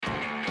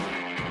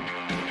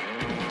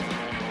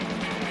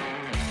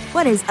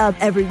What is up,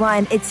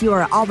 everyone? It's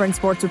your Auburn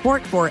Sports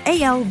Report for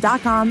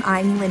AL.com.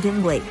 I'm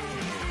Lyndon Blake.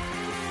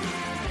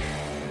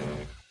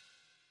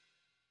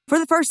 For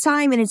the first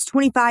time in its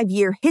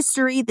 25-year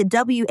history, the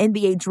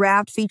WNBA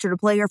draft featured a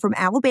player from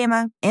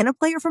Alabama and a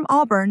player from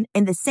Auburn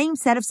in the same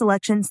set of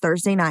selections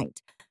Thursday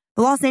night.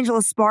 The Los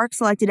Angeles Sparks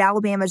selected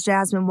Alabama's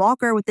Jasmine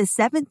Walker with the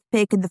 7th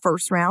pick in the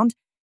first round,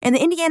 and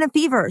the Indiana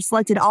Fever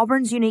selected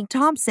Auburn's Unique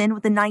Thompson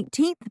with the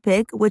 19th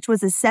pick, which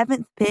was the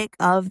 7th pick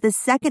of the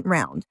second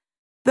round.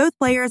 Both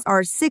players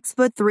are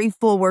 6'3"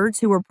 forwards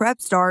who were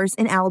prep stars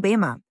in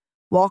Alabama.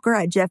 Walker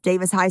at Jeff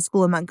Davis High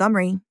School in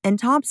Montgomery and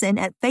Thompson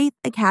at Faith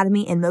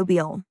Academy in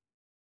Mobile.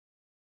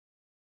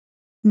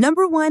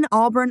 Number 1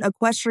 Auburn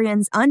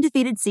Equestrians'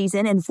 undefeated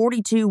season and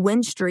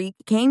 42-win streak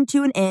came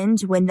to an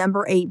end when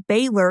number 8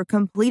 Baylor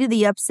completed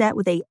the upset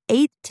with a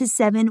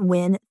 8-7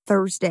 win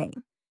Thursday.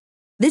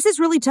 "This is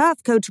really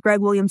tough," Coach Greg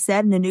Williams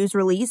said in a news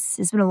release.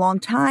 "It's been a long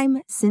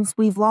time since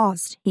we've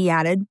lost," he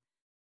added.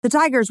 The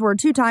Tigers were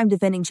 2-time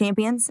defending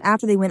champions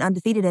after they went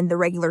undefeated in the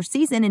regular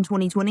season in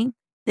 2020.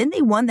 Then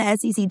they won the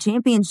SEC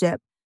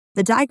championship.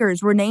 The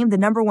Tigers were named the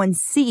number 1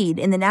 seed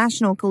in the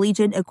National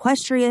Collegiate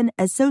Equestrian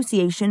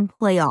Association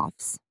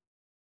playoffs.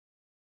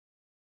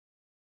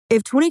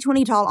 If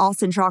 2020 taught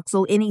Austin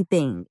Troxell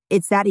anything,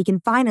 it's that he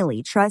can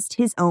finally trust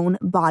his own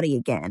body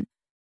again.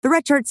 The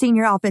redshirt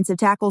senior offensive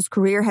tackle's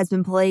career has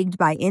been plagued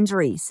by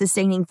injuries,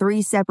 sustaining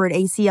 3 separate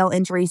ACL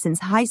injuries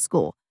since high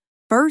school.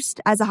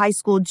 First, as a high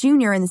school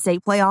junior in the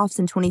state playoffs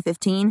in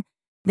 2015,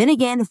 then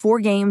again 4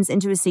 games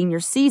into his senior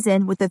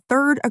season, with the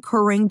third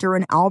occurring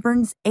during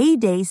Auburn's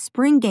A-Day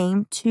spring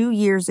game 2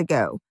 years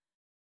ago.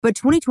 But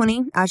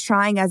 2020, as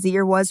trying as the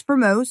year was for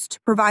most,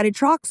 provided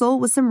Troxell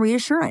with some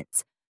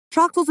reassurance.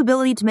 Troxell's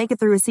ability to make it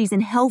through a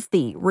season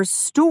healthy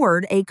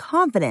restored a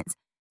confidence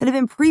that had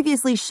been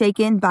previously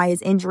shaken by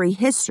his injury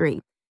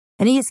history,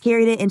 and he has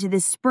carried it into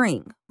this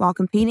spring while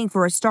competing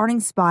for a starting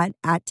spot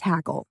at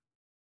tackle.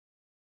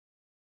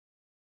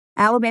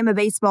 Alabama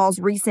baseball's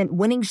recent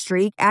winning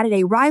streak added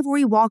a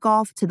rivalry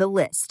walk-off to the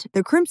list.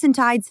 The Crimson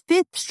Tide's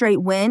 5th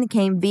straight win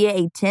came via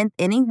a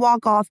 10th-inning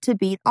walk-off to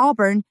beat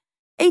Auburn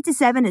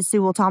 8-7 at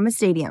Sewell Thomas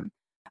Stadium.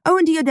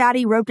 Owen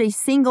Diodati roped a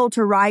single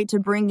to right to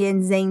bring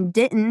in Zane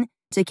Denton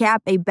to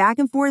cap a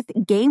back-and-forth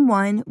Game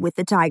 1 with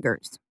the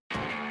Tigers.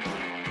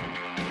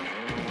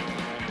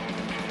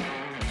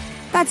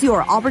 That's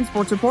your Auburn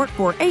Sports Report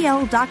for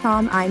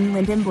AL.com. I'm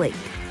Lyndon Blake.